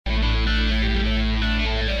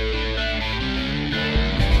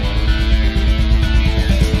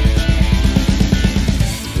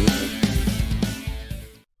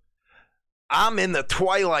I'm in the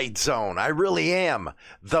twilight zone. I really am.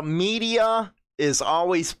 The media is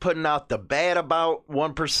always putting out the bad about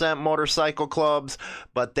 1% motorcycle clubs,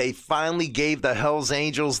 but they finally gave the Hells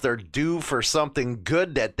Angels their due for something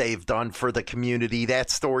good that they've done for the community.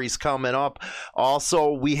 That story's coming up.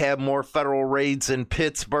 Also, we have more federal raids in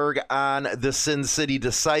Pittsburgh on the Sin City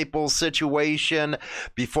Disciples situation.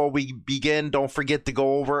 Before we begin, don't forget to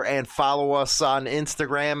go over and follow us on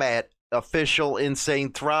Instagram at official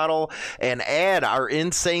Insane Throttle and add our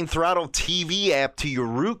Insane Throttle TV app to your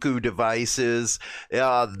Roku devices.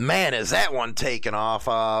 Man, is that one taking off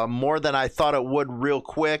more than I thought it would real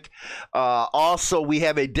quick. Also, we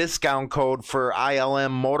have a discount code for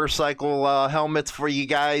ILM motorcycle helmets for you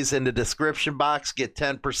guys in the description box. Get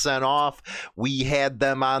 10% off. We had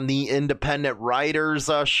them on the Independent Riders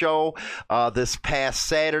show this past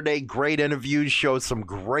Saturday. Great interviews, showed some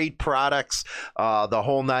great products, the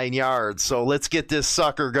whole 9 yards. So let's get this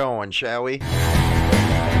sucker going, shall we?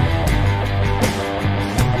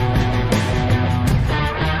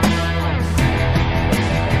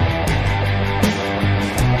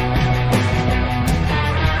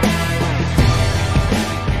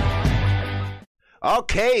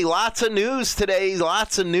 Okay, lots of news today.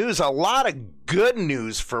 Lots of news. A lot of good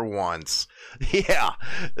news for once. Yeah,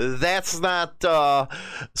 that's not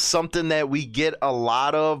something that we get a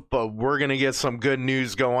lot of, but we're going to get some good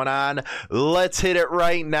news going on. Let's hit it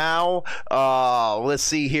right now. Let's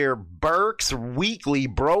see here. Burke's Weekly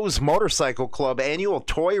Bros Motorcycle Club annual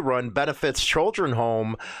toy run benefits Children's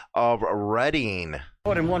Home of Reading.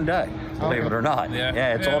 In one day, believe it or not.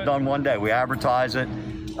 Yeah, it's all done one day. We advertise it,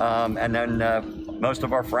 and then most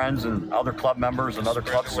of our friends and other club members and other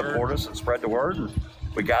clubs support us and spread the word. And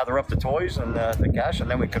we gather up the toys and the cash,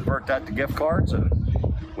 and then we convert that to gift cards, and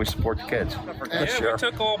we support the kids. Yeah, we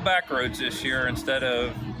took all back roads this year instead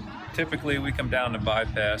of, typically we come down to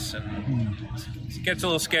bypass, and it gets a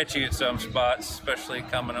little sketchy at some spots, especially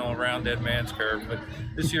coming on around Dead Man's Curve. But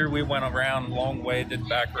this year we went around a long way, did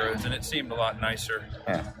back roads, and it seemed a lot nicer,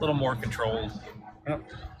 a little more controlled. A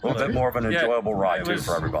little bit more of an enjoyable ride, too,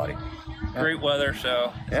 for everybody. Great weather,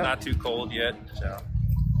 so it's not too cold yet. So.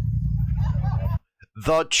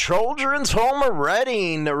 The Children's Home of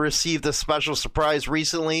Reading received a special surprise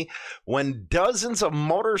recently when dozens of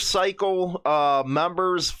motorcycle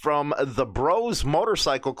members from the Bros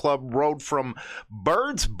Motorcycle Club rode from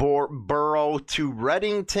Birdsboro to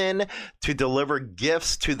Reddington to deliver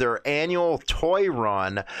gifts to their annual toy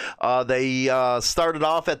run. They started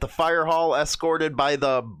off at the fire hall, escorted by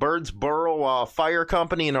the Birdsboro Fire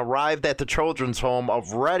Company, and arrived at the Children's Home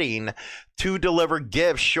of Reading to deliver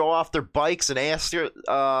gifts, show off their bikes, and answer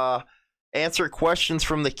questions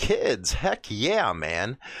from the kids. Heck yeah,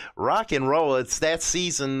 man. Rock and roll. It's that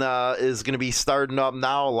season is going to be starting up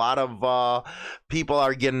now. A lot of people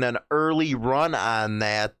are getting an early run on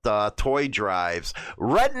that toy drives.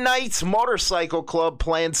 Red Knights Motorcycle Club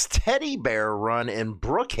plans Teddy Bear Run in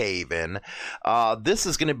Brookhaven. This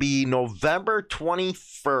is going to be November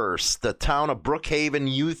 21st. The Town of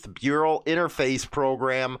Brookhaven Youth Bureau Interface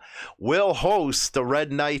Program will host the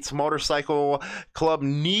Red Knights Motorcycle Club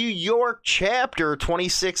New York Chapter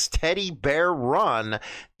 26 Teddy Bear Run.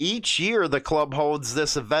 Each year, the club holds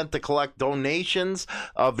this event to collect donations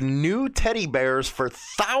of new teddy bears for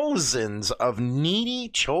thousands of needy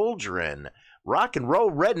children. Rock and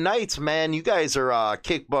roll. Red Knights, man, you guys are a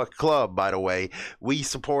kick butt club, by the way. We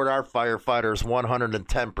support our firefighters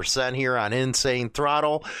 110% here on Insane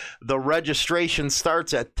Throttle. The registration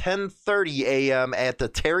starts at 10:30 a.m. at the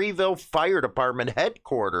Terryville Fire Department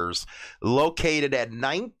headquarters, located at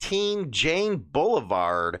 19 Jane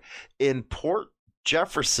Boulevard in Port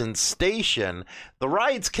Jefferson Station. The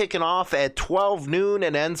ride's kicking off at 12 noon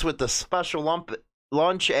and ends with a special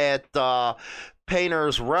lunch at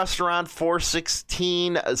Painter's Restaurant,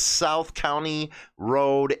 416 South County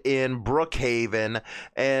Road in Brookhaven,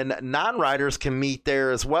 and non-riders can meet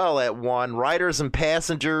there as well at 1. Riders and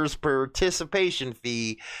passengers participation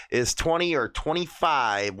fee is $20 or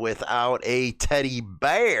 $25 without a teddy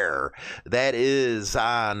bear. That is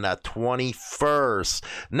on the 21st.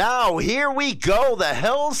 Now, here we go. The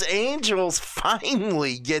Hells Angels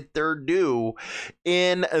finally get their due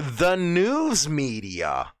in the news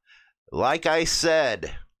media. Like I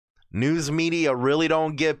said, news media really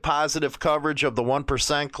don't get positive coverage of the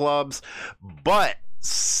 1% clubs, but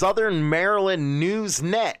Southern Maryland News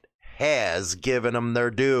Net has given them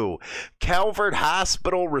their due. Calvert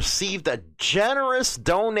Hospital received a generous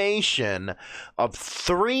donation of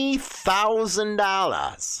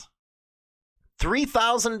 $3,000.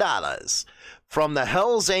 $3,000 from the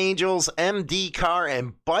Hells Angels MD car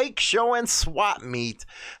and bike show and swap meet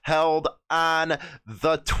held on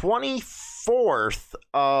the 24th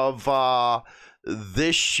of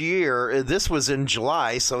this year. This was in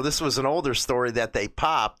July, so this was an older story that they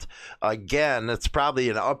popped. Again, it's probably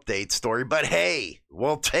an update story, but hey,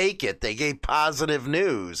 we'll take it. They gave positive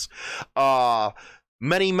news.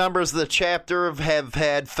 Many members of the chapter have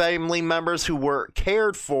had family members who were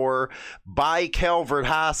cared for by Calvert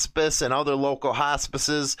Hospice and other local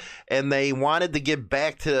hospices, and they wanted to give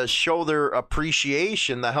back to show their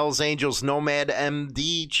appreciation. The Hells Angels Nomad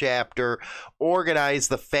MD chapter organized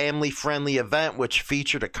the family-friendly event, which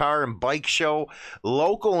featured a car and bike show,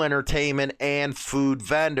 local entertainment, and food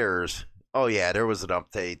vendors. Oh, yeah, there was an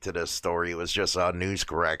update to this story. It was just a news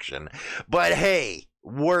correction. But hey,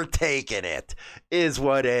 we're taking it, is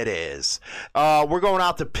what it is. We're going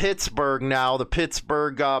out to Pittsburgh now. The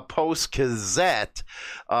Pittsburgh Post-Gazette.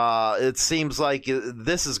 It seems like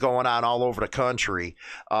this is going on all over the country.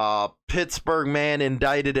 Pittsburgh man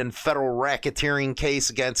indicted in federal racketeering case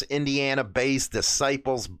against Indiana-based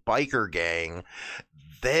Disciples biker gang.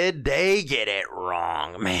 They get it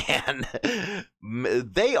wrong, man.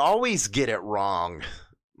 They always get it wrong.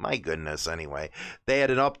 My goodness, anyway. They had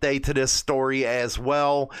an update to this story as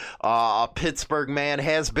well. A Pittsburgh man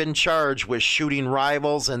has been charged with shooting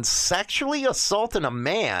rivals and sexually assaulting a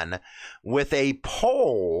man with a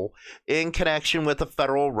pole in connection with a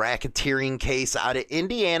federal racketeering case out of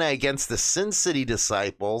Indiana against the Sin City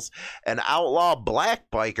Disciples, an outlaw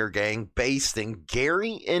black biker gang based in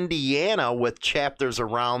Gary, Indiana, with chapters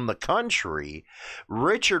around the country.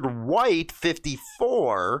 Richard White,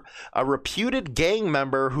 54, a reputed gang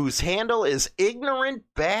member whose handle is Ignorant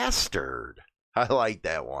Bastard, I like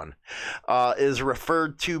that one, is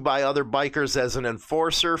referred to by other bikers as an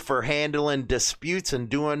enforcer for handling disputes and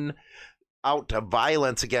doing out to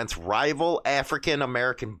violence against rival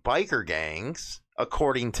African-American biker gangs,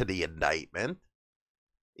 according to the indictment.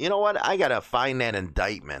 You know what? I got to find that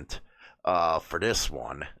indictment for this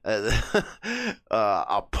one.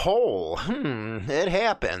 A poll. It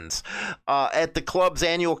happens. At the club's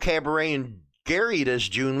annual cabaret in Gary this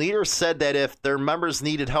June, leaders said that if their members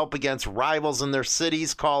needed help against rivals in their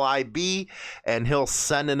cities, call IB and he'll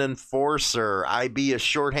send an enforcer. IB is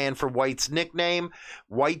shorthand for White's nickname.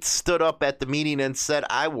 White stood up at the meeting and said,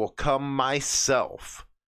 "I will come myself."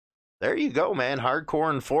 There you go, man.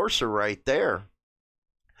 Hardcore enforcer right there.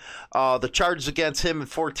 The charges against him and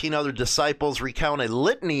 14 other disciples recount a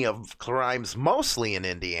litany of crimes, mostly in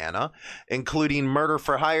Indiana, including murder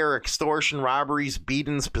for hire, extortion, robberies,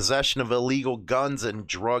 beatings, possession of illegal guns, and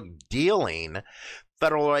drug dealing.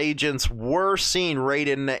 Federal agents were seen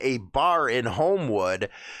raiding a bar in Homewood,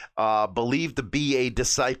 believed to be a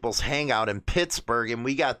Disciples hangout in Pittsburgh, and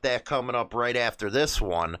we got that coming up right after this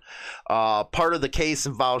one. Part of the case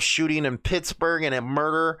involves shooting in Pittsburgh and a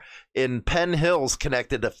murder in Penn Hills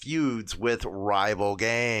connected to feuds with rival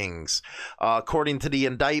gangs. According to the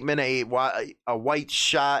indictment, a White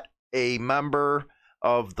shot a member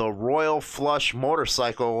of the Royal Flush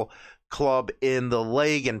Motorcycle Club in the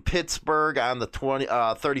leg in Pittsburgh on the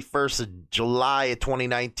 31st of July of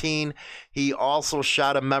 2019. He also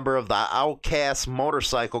shot a member of the Outcast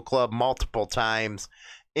Motorcycle Club multiple times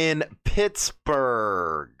in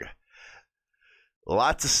Pittsburgh.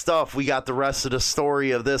 Lots of stuff. We got the rest of the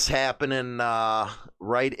story of this happening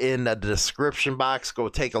right in the description box. Go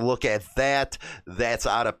take a look at that. That's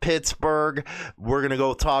out of Pittsburgh. We're going to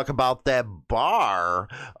go talk about that bar.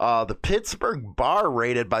 The Pittsburgh bar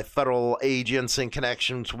raided by federal agents in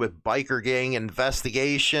connections with biker gang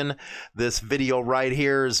investigation. This video right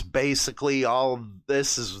here is basically all of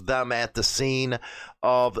this is them at the scene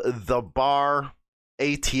of the bar.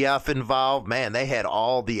 ATF involved. Man, they had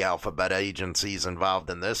all the alphabet agencies involved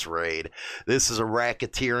in this raid. This is a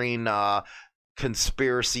racketeering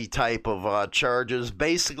conspiracy type of charges.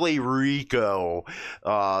 Basically, RICO.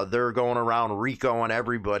 They're going around RICOing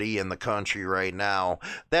everybody in the country right now.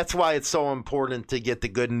 That's why it's so important to get the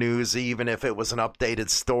good news, even if it was an updated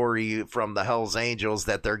story from the Hells Angels,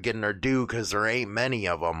 that they're getting their due, because there ain't many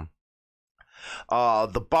of them.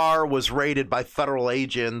 The bar was raided by federal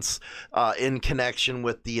agents in connection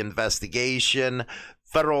with the investigation.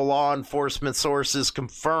 Federal law enforcement sources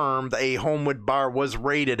confirmed a Homewood bar was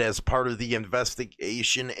raided as part of the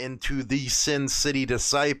investigation into the Sin City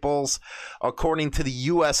Disciples. According to the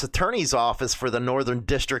U.S. Attorney's Office for the Northern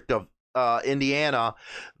District of Indiana,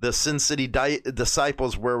 the Sin City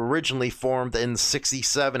Disciples were originally formed in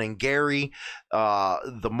 '67 in Gary.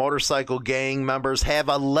 The motorcycle gang members have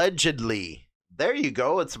allegedly There you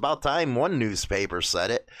go. It's about time one newspaper said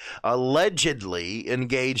it. Allegedly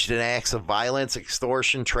engaged in acts of violence,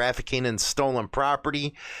 extortion, trafficking, and stolen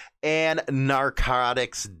property, and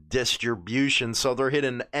narcotics distribution. So they're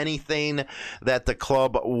hitting anything that the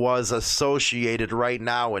club was associated right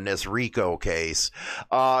now in this RICO case.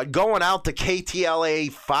 Going out to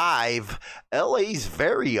KTLA 5, LA's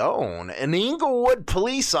very own, an Inglewood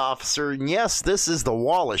police officer, and yes, this is the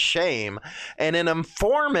wall of shame, and an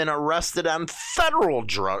informant arrested on federal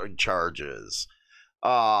drug charges.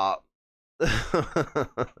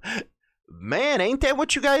 Man, ain't that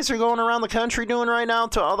what you guys are going around the country doing right now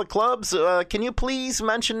to all the clubs? Can you please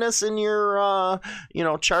mention this in your,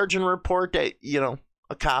 charging report that,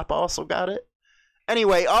 a cop also got it?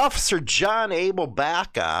 Anyway, Officer John Abel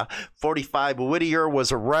Baca, 45, Whittier,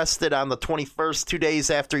 was arrested on the 21st, 2 days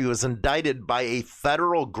after he was indicted by a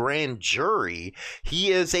federal grand jury.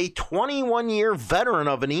 He is a 21-year veteran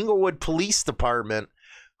of an Inglewood Police Department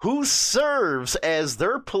who serves as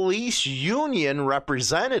their police union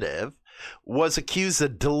representative, was accused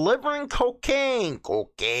of delivering cocaine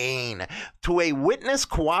to a witness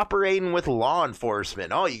cooperating with law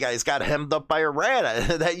enforcement. Oh, you guys got hemmed up by a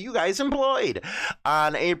rat that you guys employed.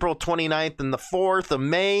 On April 29th and the 4th of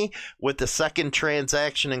May, with the second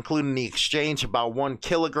transaction including the exchange of about 1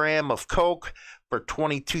 kilogram of coke for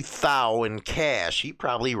 $22,000 in cash. He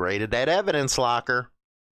probably raided that evidence locker.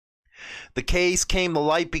 The case came to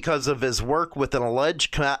light because of his work with an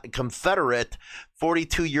alleged Confederate,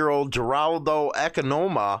 42-year-old Geraldo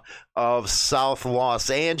Economa of South Los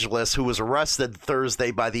Angeles, who was arrested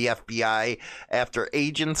Thursday by the FBI after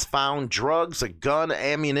agents found drugs, a gun,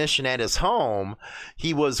 ammunition at his home.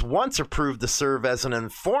 He was once approved to serve as an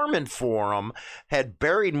informant for him, had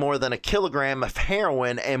buried more than 1 kilogram of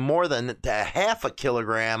heroin and more than half a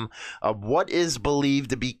kilogram of what is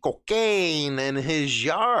believed to be cocaine in his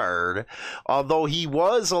yard. Although he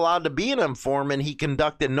was allowed to be an informant, he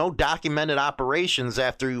conducted no documented operations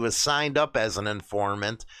after he was signed up as an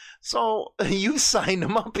informant. So you signed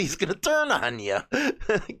him up, he's going to turn on you.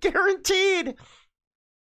 Guaranteed.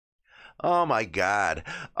 Oh my God.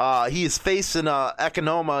 He is facing,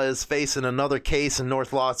 Economa is facing another case in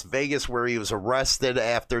North Las Vegas where he was arrested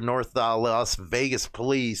after North Las Vegas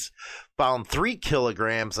police found 3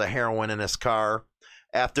 kilograms of heroin in his car.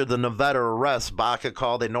 After the Nevada arrest, Baca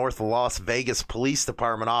called a North Las Vegas Police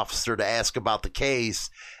Department officer to ask about the case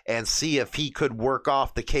and see if he could work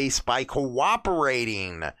off the case by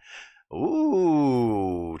cooperating.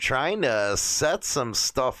 Ooh, trying to set some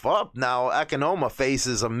stuff up. Now, Economa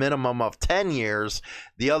faces a minimum of 10 years.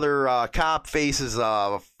 The other cop faces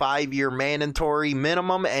a 5-year mandatory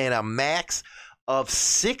minimum and a max of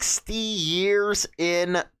 60 years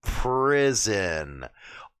in prison.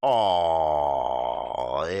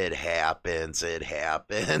 Oh, it happens.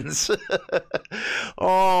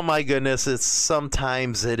 Oh my goodness.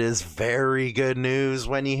 Sometimes it is very good news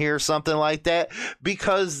when you hear something like that,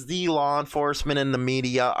 because the law enforcement and the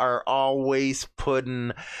media are always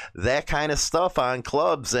putting that kind of stuff on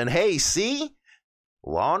clubs. And hey, see?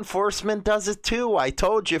 Law enforcement does it too. I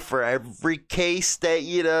told you, for every case that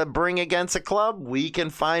you bring against a club, we can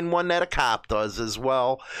find one that a cop does as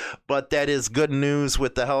well. But that is good news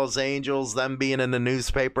with the Hells Angels, them being in the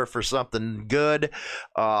newspaper for something good.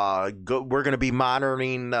 We're going to be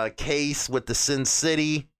monitoring a case with the Sin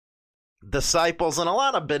City Disciples, and a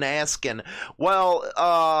lot have been asking, well,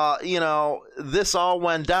 this all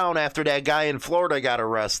went down after that guy in Florida got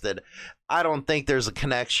arrested. I don't think there's a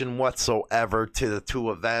connection whatsoever to the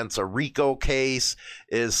two events. A RICO case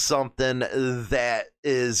is something that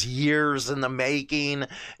is years in the making.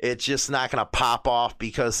 It's just not going to pop off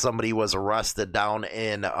because somebody was arrested down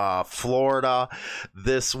in Florida.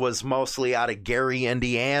 This was mostly out of Gary,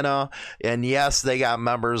 Indiana. And yes, they got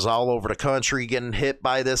members all over the country getting hit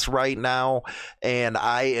by this right now. And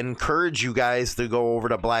I encourage you guys to go over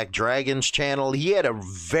to Black Dragon's channel. He had a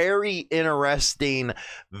very interesting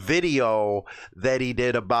video that he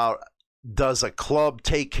did about, does a club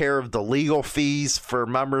take care of the legal fees for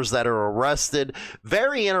members that are arrested?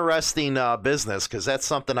 Very interesting business, because that's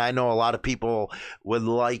something I know a lot of people would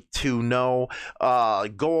like to know.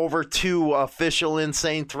 Go over to Official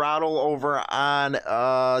Insane Throttle over on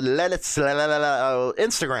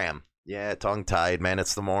Instagram. Yeah, tongue-tied, man.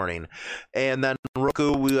 It's the morning. And then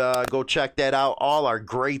Roku, go check that out. All our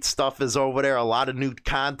great stuff is over there. A lot of new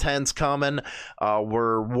content's coming.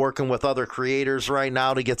 We're working with other creators right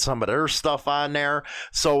now to get some of their stuff on there.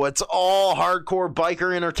 So it's all hardcore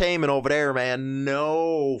biker entertainment over there, man.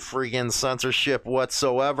 No freaking censorship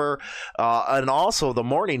whatsoever. And also the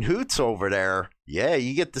Morning Hoots over there. Yeah,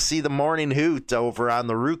 you get to see the morning hoot over on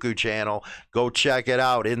the Roku channel. Go check it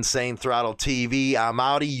out. Insane Throttle TV. I'm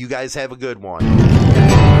outie. You guys have a good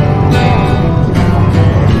one.